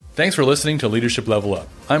Thanks for listening to Leadership Level Up.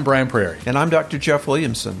 I'm Brian Prairie. And I'm Dr. Jeff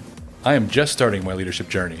Williamson. I am just starting my leadership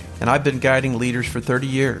journey. And I've been guiding leaders for 30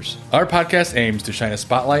 years. Our podcast aims to shine a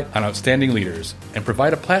spotlight on outstanding leaders and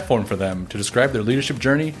provide a platform for them to describe their leadership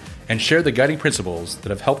journey and share the guiding principles that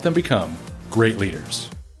have helped them become great leaders.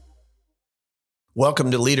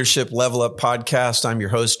 Welcome to Leadership Level Up Podcast. I'm your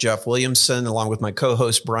host, Jeff Williamson, along with my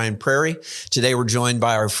co-host, Brian Prairie. Today, we're joined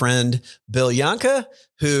by our friend, Bill Yohnka,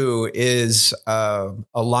 who is a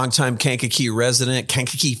longtime Kankakee resident,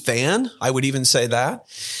 Kankakee fan, I would even say that.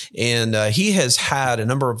 And he has had a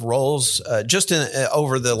number of roles just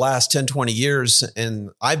over the last 10, 20 years. And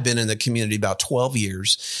I've been in the community about 12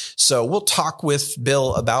 years. So we'll talk with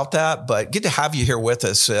Bill about that, but good to have you here with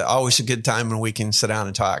us. Always a good time when we can sit down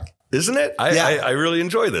and talk. Isn't it? I really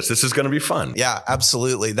enjoy this. This is going to be fun. Yeah,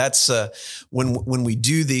 absolutely. That's when we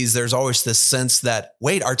do these, there's always this sense that,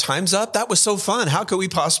 wait, our time's up? That was so fun. How could we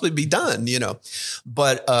possibly be done?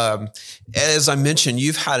 But as I mentioned,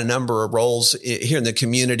 you've had a number of roles here in the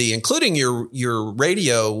community, including your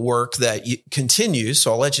radio work that continues.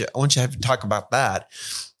 So I want you to have to talk about that.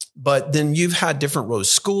 But then you've had different roles: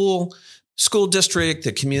 school district,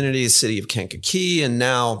 the community, the city of Kankakee, and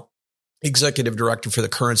now Executive Director for the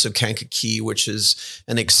Currents of Kankakee, which is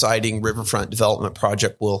an exciting riverfront development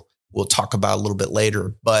project we'll talk about a little bit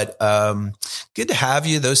later. But good to have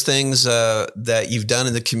you. Those things that you've done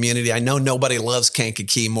in the community. I know nobody loves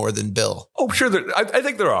Kankakee more than Bill. Oh, sure. I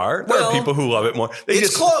think there are. There are people who love it more.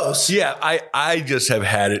 It's close. Yeah. I just have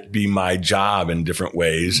had it be my job in different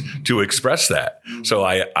ways to express that. So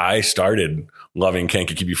I started loving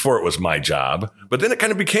Kankakee before it was my job, but then it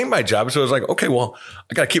kind of became my job. So I was like, okay, well,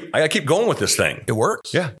 I gotta keep going with this thing. It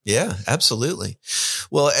works. Yeah. Yeah, absolutely.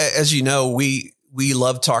 Well, as you know, we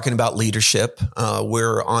love talking about leadership.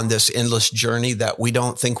 We're on this endless journey that we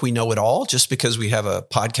don't think we know it all just because we have a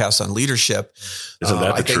podcast on leadership. Isn't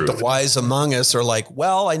that the truth? I think the wise among us are like,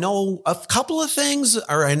 well, I know a couple of things,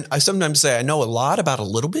 or I sometimes say I know a lot about a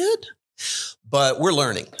little bit. But we're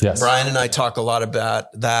learning. Yes. Brian and I talk a lot about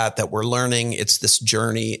that we're learning. It's this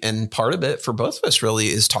journey. And part of it for both of us really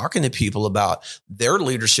is talking to people about their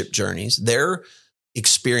leadership journeys, their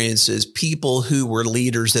experiences, people who were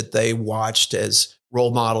leaders that they watched as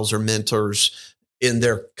role models or mentors in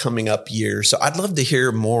their coming up years. So I'd love to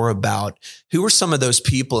hear more about who were some of those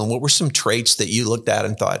people and what were some traits that you looked at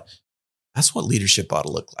and thought, that's what leadership ought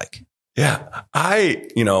to look like. Yeah.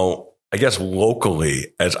 I guess locally,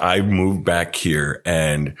 as I moved back here,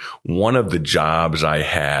 and one of the jobs I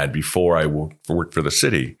had before I worked for the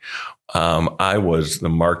city, I was the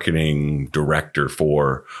marketing director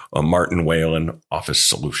for Martin Whalen Office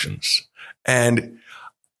Solutions. And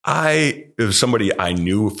it was somebody I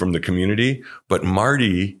knew from the community, but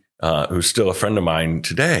Marty, who's still a friend of mine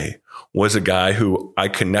today, was a guy who I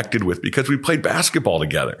connected with because we played basketball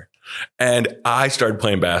together. And I started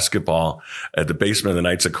playing basketball at the basement of the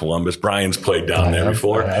Knights of Columbus. Brian's played down there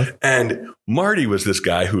before. And Marty was this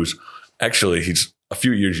guy he's a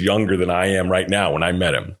few years younger than I am right now when I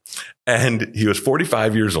met him. And he was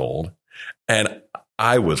 45 years old. And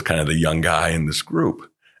I was kind of the young guy in this group.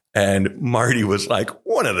 And Marty was like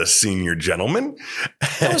one of the senior gentlemen.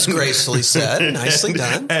 That was gracefully said. Nicely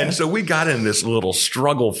done. And so we got in this little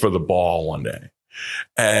struggle for the ball one day.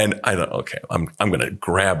 And I thought, okay, I'm going to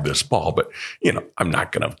grab this ball, but I'm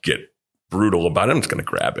not going to get brutal about it. I'm just going to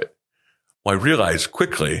grab it. Well, I realized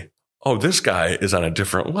quickly, this guy is on a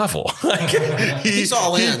different level. He's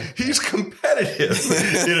all in. He's competitive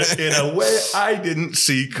in a way I didn't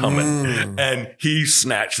see coming. And he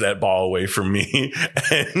snatched that ball away from me.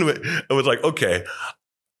 And it was like, okay,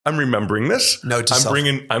 I'm remembering this. Note to self.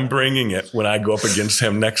 I'm bringing it when I go up against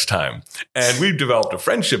him next time. And we've developed a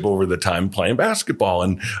friendship over the time playing basketball.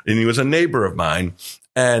 And he was a neighbor of mine,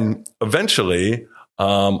 and eventually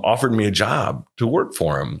offered me a job to work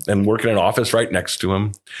for him and work in an office right next to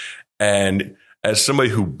him. And as somebody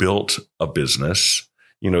who built a business,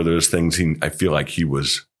 there's things I feel like he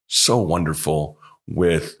was so wonderful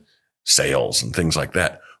with sales and things like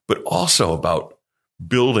that, but also about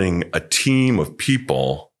building a team of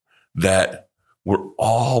people that were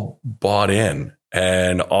all bought in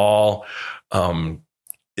and all,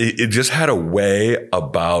 it just had a way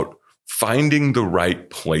about finding the right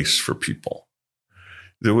place for people.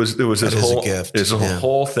 There was this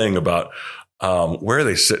whole thing about, where are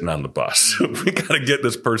they sitting on the bus? We got to get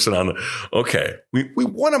this person on we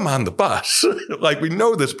want them on the bus. Like, we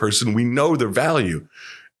know this person, we know their value.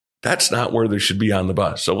 That's not where they should be on the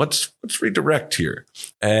bus. So let's redirect here,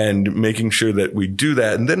 and making sure that we do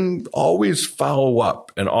that, and then always follow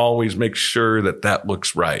up and always make sure that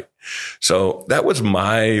looks right. So that was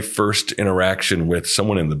my first interaction with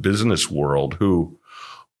someone in the business world who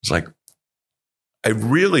It's like, I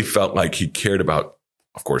really felt like he cared about,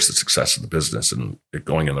 of course, the success of the business and it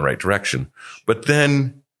going in the right direction. But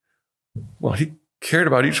then, well, he cared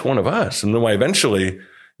about each one of us. And then I eventually,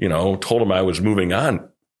 told him I was moving on,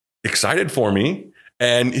 excited for me.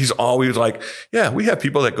 And he's always like, yeah, we have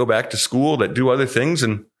people that go back to school that do other things.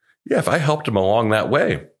 And yeah, if I helped him along that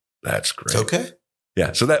way, that's great. Okay.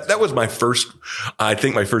 Yeah. So that was my first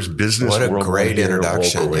business. What a world great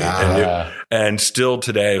introduction. locally. Yeah. And still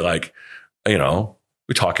today, like, we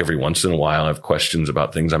talk every once in a while. I have questions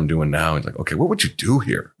about things I'm doing now. It's like, okay, what would you do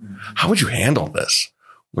here? How would you handle this?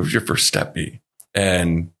 What would your first step be?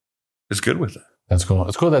 And it's good with it. That's cool.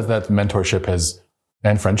 It's cool that mentorship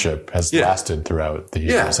and friendship has lasted throughout the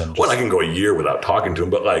years. Yeah. And Well, I can go a year without talking to him,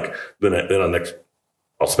 but like then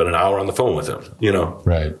I'll spend an hour on the phone with him,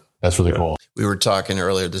 Right. That's really cool. We were talking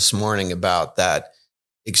earlier this morning about that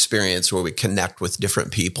experience where we connect with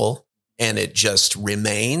different people and it just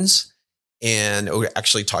remains. And we're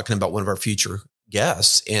actually talking about one of our future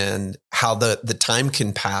guests and how the time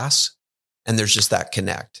can pass and there's just that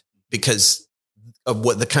connect because of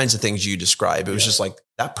what the kinds of things you describe. It was just like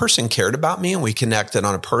that person cared about me and we connected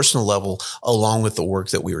on a personal level along with the work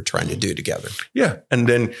that we were trying to do together. Yeah. And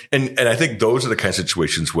then, and I think those are the kind of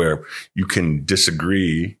situations where you can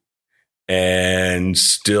disagree and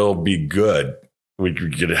still be good. We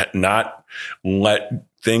could not let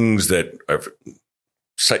things that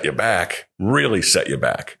set you back really set you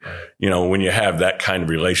back. Right. When you have that kind of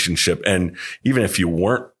relationship, and even if you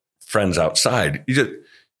weren't friends outside, if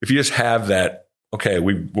you just have that, okay,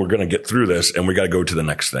 we're going to get through this and we got to go to the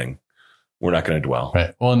next thing. We're not going to dwell.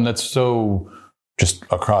 Right. Well, and that's so just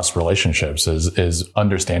across relationships is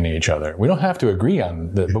understanding each other. We don't have to agree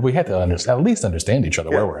on that, but we have to at least understand each other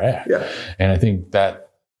where we're at. Yeah. And I think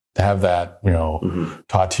that to have that,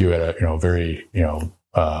 taught to you at a, very,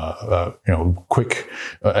 quick,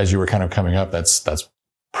 as you were kind of coming up, that's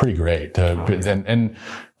pretty great. And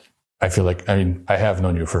I feel like, I have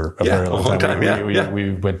known you for a very long time.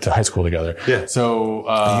 We went to high school together. Yeah. So,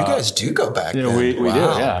 you guys do go back. We do.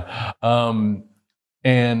 Yeah.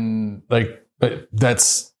 And like, but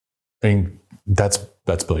that's Bill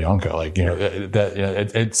Yohnka. Like,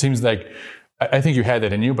 it seems like, I think you had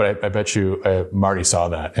that in you, but I bet you Marty saw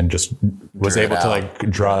that and just was able to like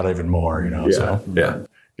draw it even more, so. Yeah.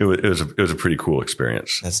 It was a pretty cool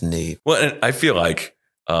experience. That's neat. Well, and I feel like,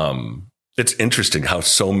 it's interesting how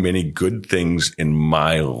so many good things in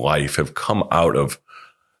my life have come out of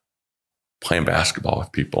playing basketball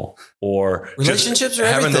with people or relationships are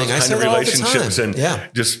having everything. those kind of relationships and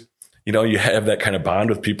just, you have that kind of bond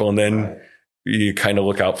with people and then you kind of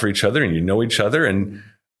look out for each other and you know each other and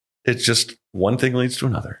it's just one thing leads to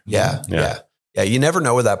another. Yeah. You never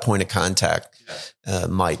know where that point of contact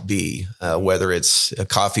might be, whether it's a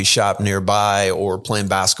coffee shop nearby or playing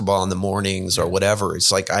basketball in the mornings or whatever.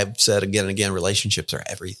 It's like I've said again and again, relationships are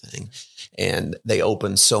everything. And they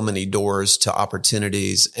open so many doors to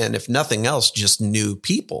opportunities. And if nothing else, just new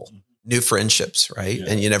people, new friendships, right? Yeah.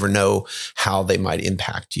 And you never know how they might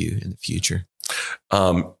impact you in the future.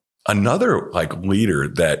 Another like leader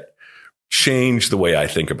that changed the way I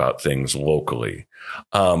think about things locally.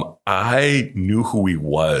 I knew who he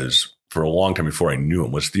was for a long time before I knew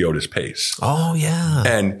him was Theotis Pace. Oh yeah.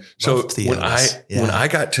 And so when I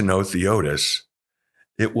got to know Theotis,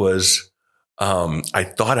 it was, I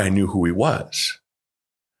thought I knew who he was.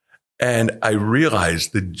 And I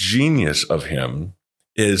realized the genius of him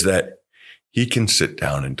is that he can sit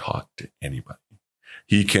down and talk to anybody.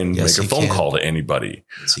 He can make a phone call to anybody.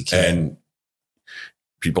 Yes, he can. And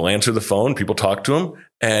people answer the phone, people talk to him,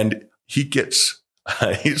 and he gets,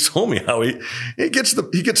 he told me how he gets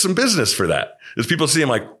some business for that. As people see him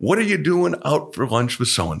like, what are you doing out for lunch with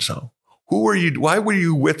so-and-so? Who are you? Why were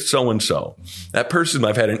you with so-and-so? That person,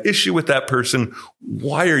 I've had an issue with that person.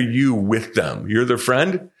 Why are you with them? You're their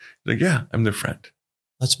friend? He's like, yeah, I'm their friend.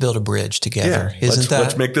 Let's build a bridge together. Yeah,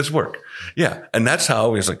 let's make this work. Yeah. And that's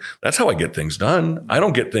how I get things done. I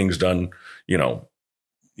don't get things done,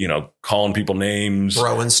 calling people names.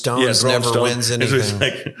 Throwing stones never wins anything. It's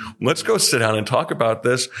like, let's go sit down and talk about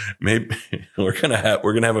this. Maybe we're going to have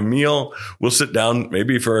a meal. We'll sit down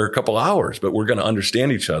maybe for a couple hours, but we're going to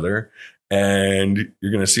understand each other and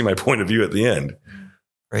you're going to see my point of view at the end.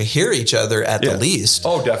 Or hear each other at the least.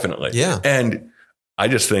 Oh, definitely. Yeah. And I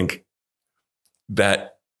just think that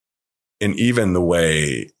in even the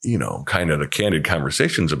way, kind of the candid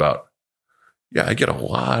conversations about, I get a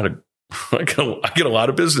lot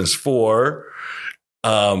of business for,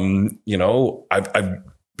 I've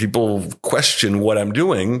people question what I'm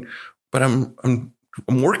doing, but I'm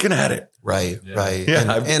working at it. Right. Right. Yeah,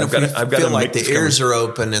 and I've if got we a feel like mix the ears are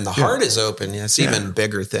open and the heart is open, it's Yeah. even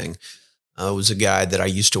bigger thing. It was a guy that I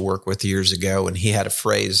used to work with years ago, and he had a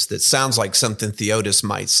phrase that sounds like something Theotis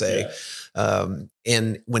might say.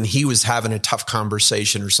 And when he was having a tough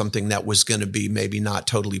conversation or something that was going to be maybe not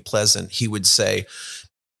totally pleasant, he would say,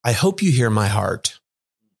 I hope you hear my heart.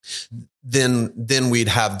 Then we'd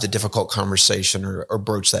have the difficult conversation or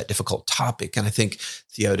broach that difficult topic. And I think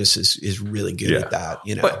Theotis is really good at that,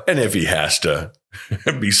 you know. And if he has to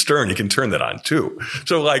be stern, he can turn that on too.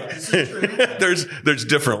 So like there's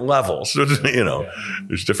different levels, you know,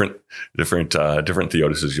 there's different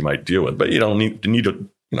Theotises you might deal with, but you don't need to,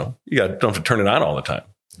 you know, don't have to turn it on all the time.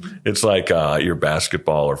 It's like your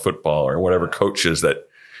basketball or football or whatever coaches that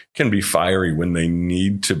can be fiery when they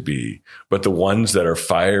need to be, but the ones that are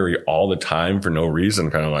fiery all the time for no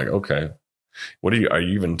reason, kind of like, okay, are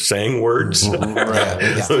you even saying words?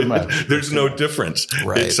 There's no difference.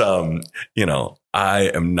 Right. It's, you know, I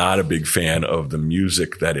am not a big fan of the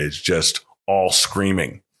music that is just all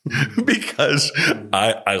screaming because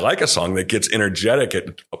I like a song that gets energetic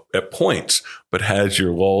at points, but has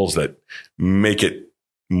your lulls that make it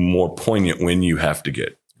more poignant when you have to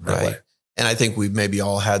get that way. And I think we've maybe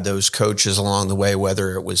all had those coaches along the way,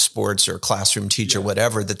 whether it was sports or classroom teacher,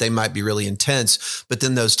 whatever, that they might be really intense. But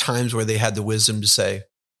then those times where they had the wisdom to say,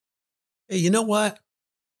 hey, you know what?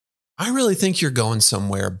 I really think you're going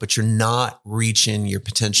somewhere, but you're not reaching your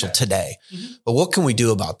potential today. Mm-hmm. But what can we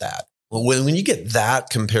do about that? Well, when you get that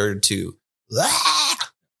compared to,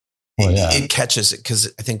 it catches it,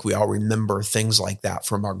 because I think we all remember things like that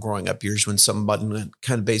from our growing up years when someone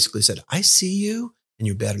kind of basically said, I see you and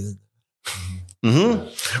you're better than that.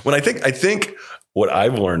 Mm-hmm. When I think what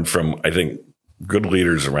I've learned from, I think, good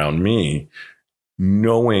leaders around me,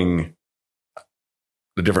 knowing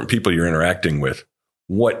the different people you're interacting with,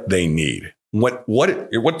 what they need, how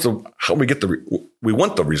we get we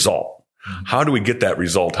want the result. How do we get that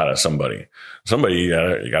result out of somebody?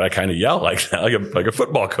 You got to kind of yell like that, like a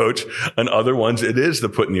football coach. And other ones, it is the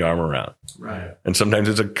putting the arm around. Right. And sometimes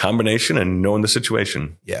it's a combination and knowing the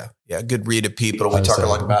situation. Yeah. Yeah. Good read of people. We talk a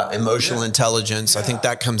lot about emotional intelligence. I think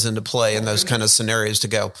that comes into play in those kind of scenarios to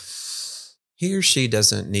go, he or she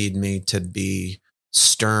doesn't need me to be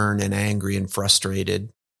stern and angry and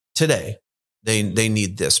frustrated today. They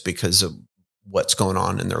need this because of what's going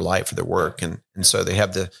on in their life or their work. And so they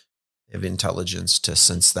have intelligence to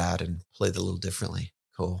sense that and play it a little differently.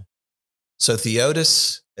 Cool. So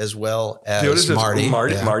Theotis as well as Theotis Marty.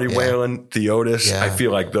 Marty Whalen, Theotis. Yeah. I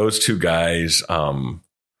feel like those two guys,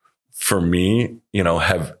 for me, you know,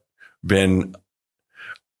 have been,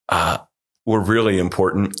 were really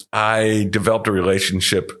important. I developed a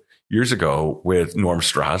relationship years ago with Norm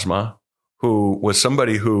Strasma, who was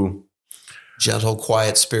somebody who... Gentle,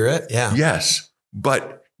 quiet spirit. Yeah. Yes.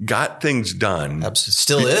 But got things done.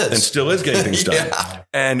 Still is. And still is getting things done. Yeah.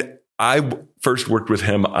 And I first worked with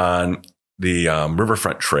him on the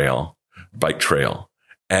Riverfront Trail, bike trail.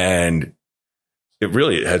 And it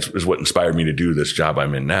really is what inspired me to do this job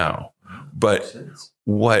I'm in now. But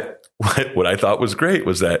what I thought was great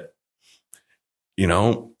was that, you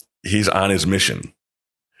know, he's on his mission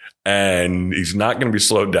and he's not going to be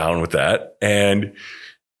slowed down with that. And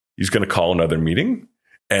he's going to call another meeting.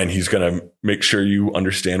 And he's going to make sure you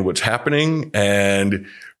understand what's happening and,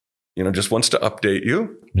 you know, just wants to update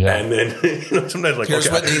you. Yeah. And then, you know, sometimes like, here's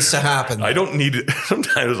what needs to happen. I don't need it.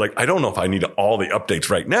 Sometimes like, I don't know if I need all the updates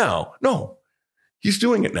right now. No, he's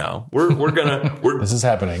doing it now. This is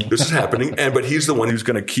happening. This is happening. But he's the one who's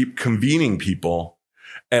going to keep convening people.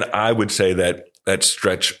 And I would say that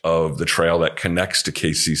stretch of the trail that connects to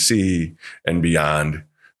KCC and beyond,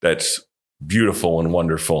 that's beautiful and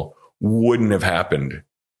wonderful, wouldn't have happened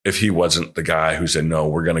if he wasn't the guy who said, no,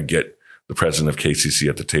 we're going to get the president of KCC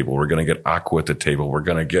at the table. We're going to get Aqua at the table. We're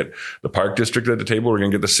going to get the park district at the table. We're going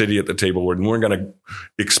to get the city at the table. And we're going to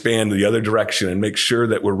expand the other direction and make sure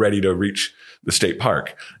that we're ready to reach the state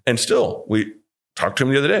park. And still, we talked to him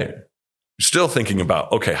the other day, still thinking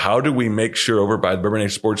about, okay, how do we make sure over by the Bourbonnais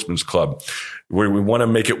Sportsman's Club where we want to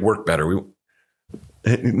make it work better?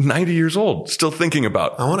 90 years old, still thinking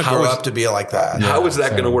about, I want to grow up to be like that. How is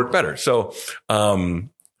that going to work better? So,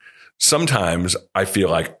 sometimes I feel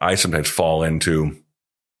like I sometimes fall into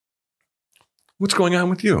what's going on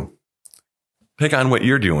with you. Take on what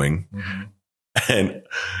you're doing. Mm-hmm. And,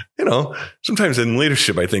 you know, sometimes in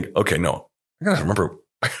leadership, I think, okay, no, I gotta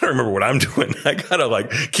remember what I'm doing. I gotta like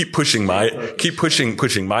keep pushing my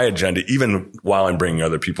agenda, even while I'm bringing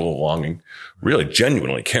other people along and really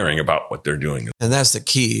genuinely caring about what they're doing. And that's the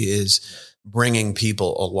key, is bringing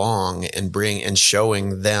people along and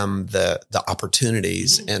showing them the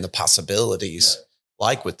opportunities and the possibilities.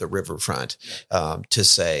 like with the riverfront, to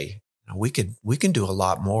say, we can do a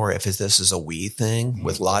lot more if this is a we thing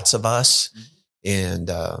with lots of us. And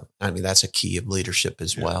I mean, that's a key of leadership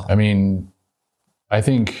as well. I mean, I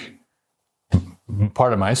think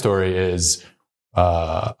part of my story is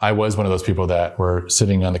I was one of those people that were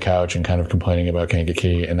sitting on the couch and kind of complaining about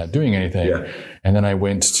Kankakee and not doing anything. Yeah. And then I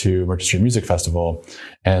went to Merchant Street Music Festival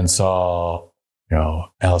and saw,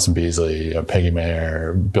 Allison Beasley, Peggy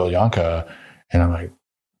Mayer, Bill Yohnka. And I'm like,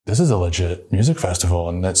 this is a legit music festival.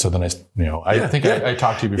 And so then I think I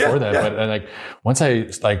talked to you before that, but once I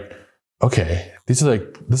okay, this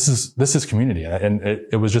is community. And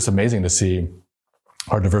it was just amazing to see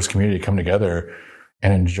our diverse community come together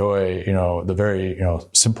and enjoy, the very,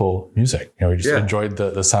 simple music. We just enjoyed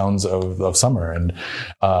the sounds of summer. And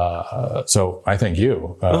so I thank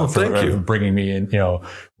you for bringing me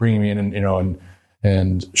in,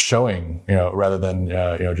 and showing, rather than,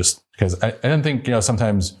 just because I didn't think,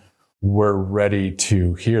 sometimes we're ready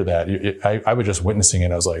to hear that. I was just witnessing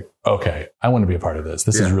it. I was like, okay, I want to be a part of this.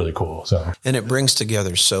 This is really cool. So, and it brings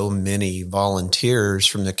together so many volunteers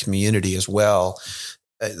from the community as well.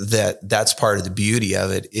 That's part of the beauty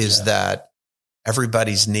of it is that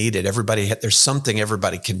everybody's needed. There's something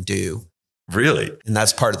everybody can do. Really? And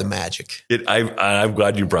that's part of the magic. I'm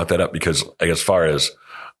glad you brought that up because as far as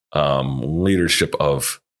leadership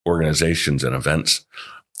of organizations and events,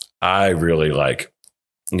 I really like,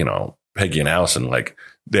 Peggy and Allison,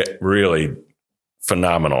 they're really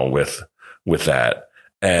phenomenal with that.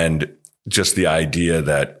 And just the idea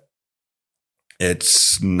that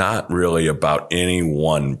it's not really about any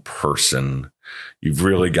one person. You've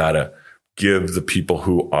really got to give the people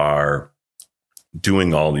who are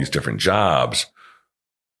doing all these different jobs,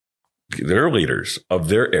 they're leaders of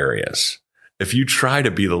their areas. If you try to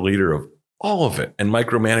be the leader of all of it and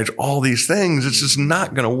micromanage all these things, it's just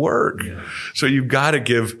not going to work. Yeah. So you've got to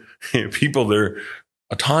give people their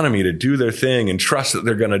autonomy to do their thing and trust that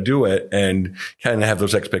they're going to do it and kind of have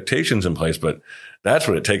those expectations in place. But that's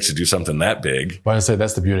what it takes to do something that big. Well, I say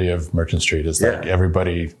that's the beauty of Merchant Street is that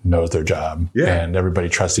everybody knows their job and everybody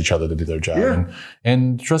trusts each other to do their job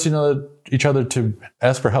and trust each other to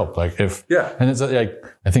ask for help. And it's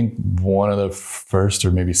I think one of the first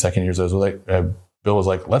or maybe second years I was Bill was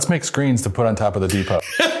like, let's make screens to put on top of the depot.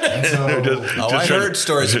 I heard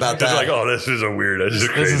stories about that. This is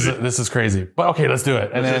crazy. This is crazy. But okay, let's do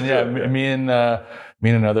it. And then, me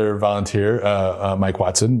and another volunteer, Mike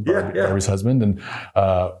Watson, Barbie's husband, and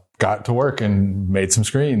got to work and made some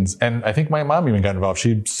screens. And I think my mom even got involved.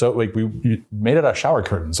 We made it out of shower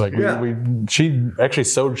curtains. She actually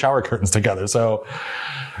sewed shower curtains together. So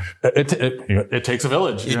it takes a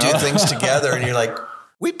village. You do things together and you're like,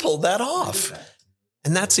 we pulled that off.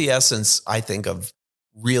 And that's the essence, I think, of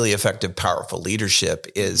really effective, powerful leadership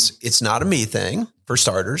is it's not a me thing, for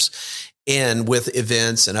starters. And with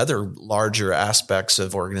events and other larger aspects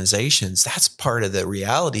of organizations, that's part of the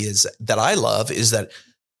reality is that I love is that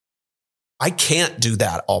I can't do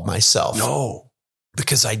that all myself. No.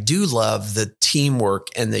 Because I do love the teamwork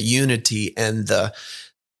and the unity and the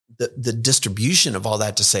distribution of all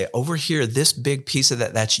that to say, over here, this big piece of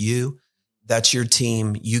that's you. That's your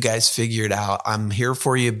team. You guys figure it out. I'm here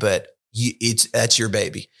for you, but that's your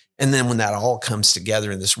baby. And then when that all comes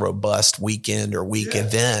together in this robust weekend or week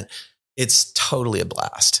event, it's totally a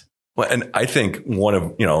blast. Well, and I think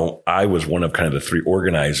I was one of kind of the three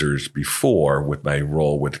organizers before with my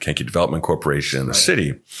role with the Kankakee Development Corporation in the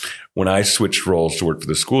city. When I switched roles to work for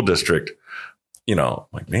the school district,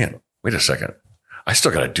 man, wait a second. I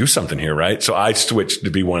still got to do something here, right? So I switched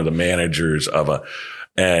to be one of the managers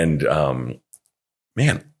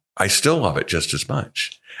man, I still love it just as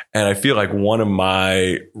much. And I feel like one of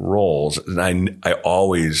my roles, and I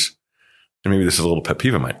always, and maybe this is a little pet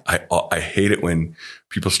peeve of mine, I hate it when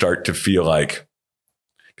people start to feel like,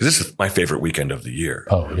 because this is my favorite weekend of the year.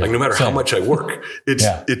 Oh, yeah. No matter how much I work,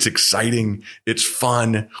 it's exciting. It's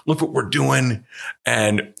fun. Look what we're doing.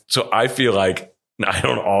 And so I feel like I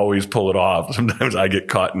don't always pull it off. Sometimes I get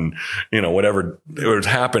caught in, whatever's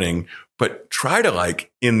happening, but try to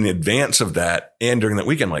in advance of that and during that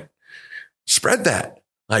weekend, spread that.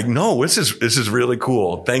 No, this is really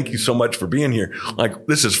cool. Thank you so much for being here.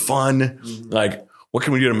 This is fun. What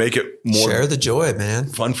can we do to make it more? Share the joy, man.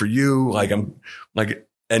 Fun for you.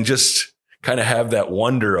 And just kind of have that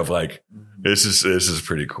wonder of this is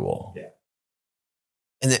pretty cool. Yeah.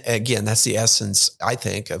 And again, that's the essence, I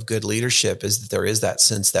think, of good leadership is that there is that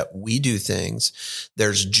sense that we do things.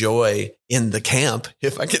 There's joy in the camp,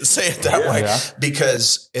 if I can say it that way,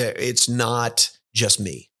 because it's not just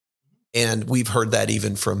me. And we've heard that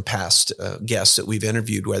even from past guests that we've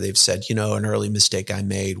interviewed where they've said, an early mistake I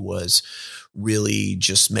made was really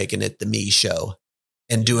just making it the me show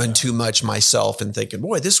and doing too much myself and thinking,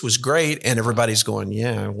 boy, this was great. And everybody's going,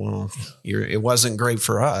 yeah, well, it wasn't great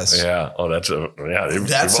for us. Yeah. Oh, that's a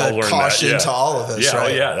caution to all of us. Yeah.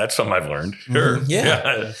 Right? Oh, yeah. That's something I've learned. Sure. Mm-hmm.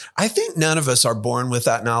 Yeah. I think none of us are born with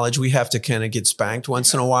that knowledge. We have to kind of get spanked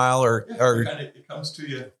once in a while or it comes to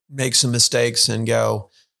you. Make some mistakes and go,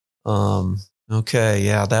 okay,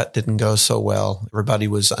 yeah, that didn't go so well. Everybody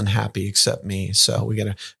was unhappy except me. So we got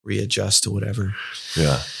to readjust to whatever.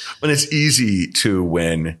 Yeah. And it's easy to,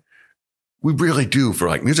 when we really do for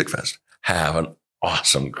like Music Fest, have an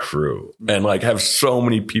awesome crew and like have so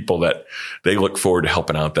many people that they look forward to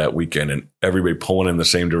helping out that weekend and everybody pulling in the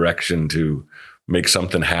same direction to make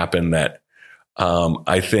something happen that,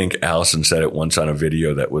 I think Allison said it once on a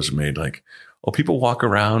video that was made like, oh, people walk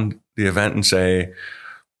around the event and say,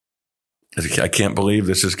 I can't believe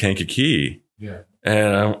this is Kankakee. Yeah.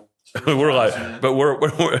 And we're like, but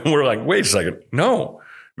we're like, wait a second. No,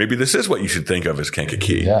 maybe this is what you should think of as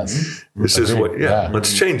Kankakee. Yes. This is what,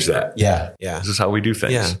 let's change that. Yeah. This is how we do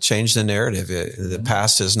things. Yeah. Change the narrative. The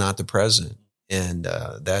past is not the present. And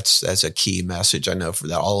that's a key message I know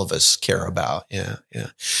that all of us care about. Yeah.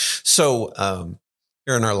 Yeah. So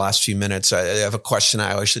here in our last few minutes, I have a question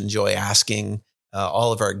I always enjoy asking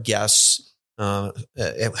all of our guests.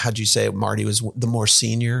 How'd you say Marty was the more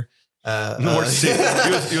senior? He was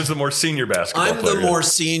the more senior basketball player. I'm the more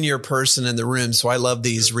senior person in the room. So I love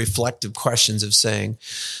these reflective questions of saying,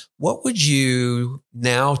 what would you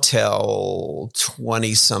now tell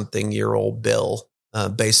 20-something-year-old Bill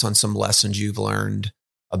based on some lessons you've learned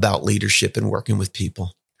about leadership and working with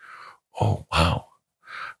people? Oh, wow.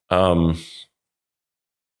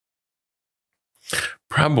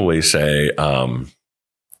 Probably say,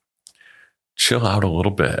 chill out a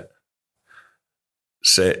little bit.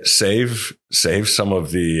 Save some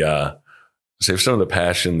of the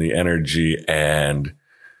passion, the energy, and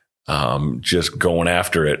just going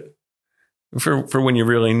after it for when you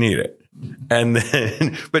really need it. And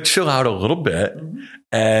then, but chill out a little bit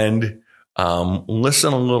and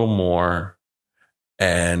listen a little more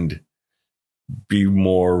and be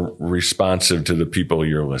more responsive to the people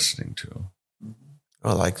you're listening to.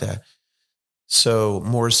 I like that. So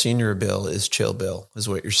more senior Bill is chill Bill, is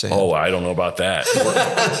what you're saying. Oh, I don't know about that.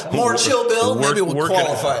 More chill Bill? Maybe we'll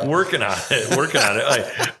qualify it. Working on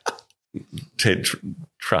it.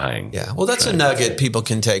 Trying. Yeah. Well, that's a nugget people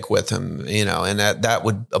can take with them, and that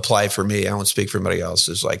would apply for me. I won't speak for anybody else.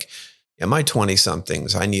 It's like, my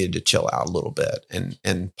 20-somethings, I needed to chill out a little bit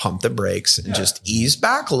and pump the brakes and just ease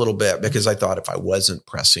back a little bit because I thought if I wasn't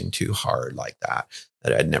pressing too hard like that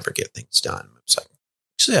I'd never get things done. It's like,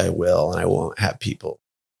 actually, I will, and I won't have people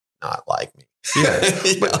not like me. Yeah,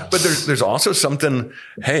 but there's also something.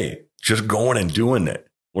 Hey, just going and doing it.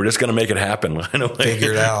 We're just going to make it happen.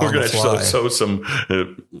 Figure it out. We're going to sew some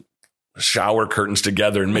shower curtains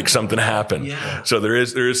together and make something happen. Yeah. So there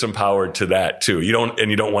is some power to that too. You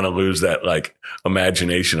don't want to lose that like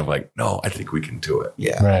imagination of like, no, I think we can do it.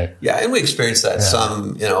 Yeah. Right. Yeah. And we experience that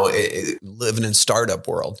some, living in startup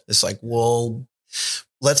world. It's like, well,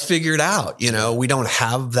 let's figure it out. We don't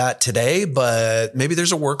have that today, but maybe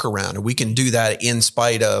there's a workaround and we can do that in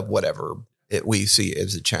spite of whatever we see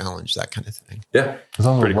as a challenge, that kind of thing. Yeah. It's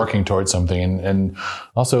also working towards something. And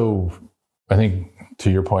also, I think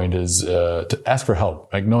to your point is to ask for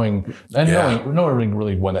help, like knowing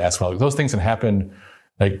really when to ask for help. Those things can happen.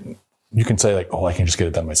 Like you can say like, oh, I can just get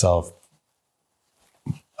it done myself.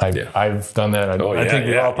 I've done that. I think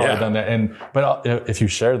we've all probably done that. But if you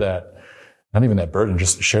share that, not even that burden,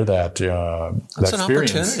 just share that that's that an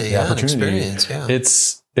experience. Experience. Yeah.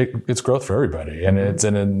 It's growth for everybody, and it's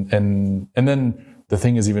and then the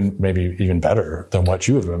thing is maybe even better than what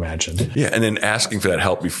you have imagined. Yeah, and then asking for that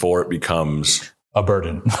help before it becomes a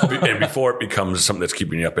burden, and before it becomes something that's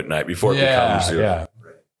keeping you up at night. Before it becomes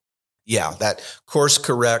Yeah, that course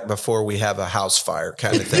correct before we have a house fire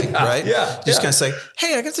kind of thing, right? Just kind of say,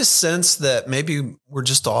 hey, I got this sense that maybe we're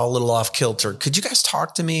just all a little off kilter. Could you guys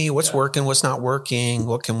talk to me? What's working? What's not working?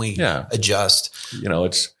 What can we adjust?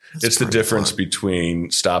 It's the difference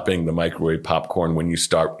between stopping the microwave popcorn when you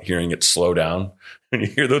start hearing it slow down, when you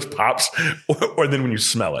hear those pops, or then when you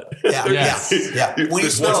smell it. Yeah. When you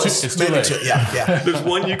smell it, maybe There's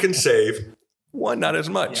one you can save, one not as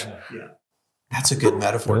much. Yeah. That's a good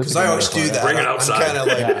metaphor because I always do that. Bring it outside. I'm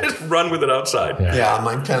kind of like run with it outside.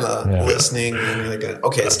 I'm kind of listening and like,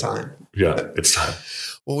 okay, it's time. Yeah, it's time.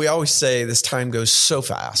 Well, we always say this time goes so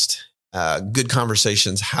fast. Good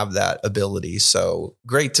conversations have that ability. So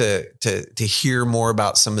great to hear more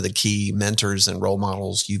about some of the key mentors and role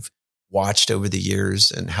models you've watched over the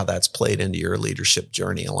years and how that's played into your leadership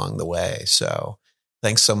journey along the way. So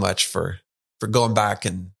thanks so much for going back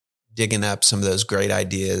and digging up some of those great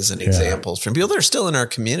ideas and examples from people that are still in our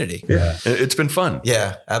community. Yeah. It's been fun.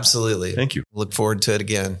 Yeah, absolutely. Thank you. Look forward to it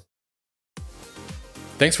again.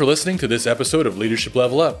 Thanks for listening to this episode of Leadership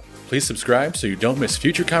Level Up. Please subscribe so you don't miss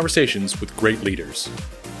future conversations with great leaders.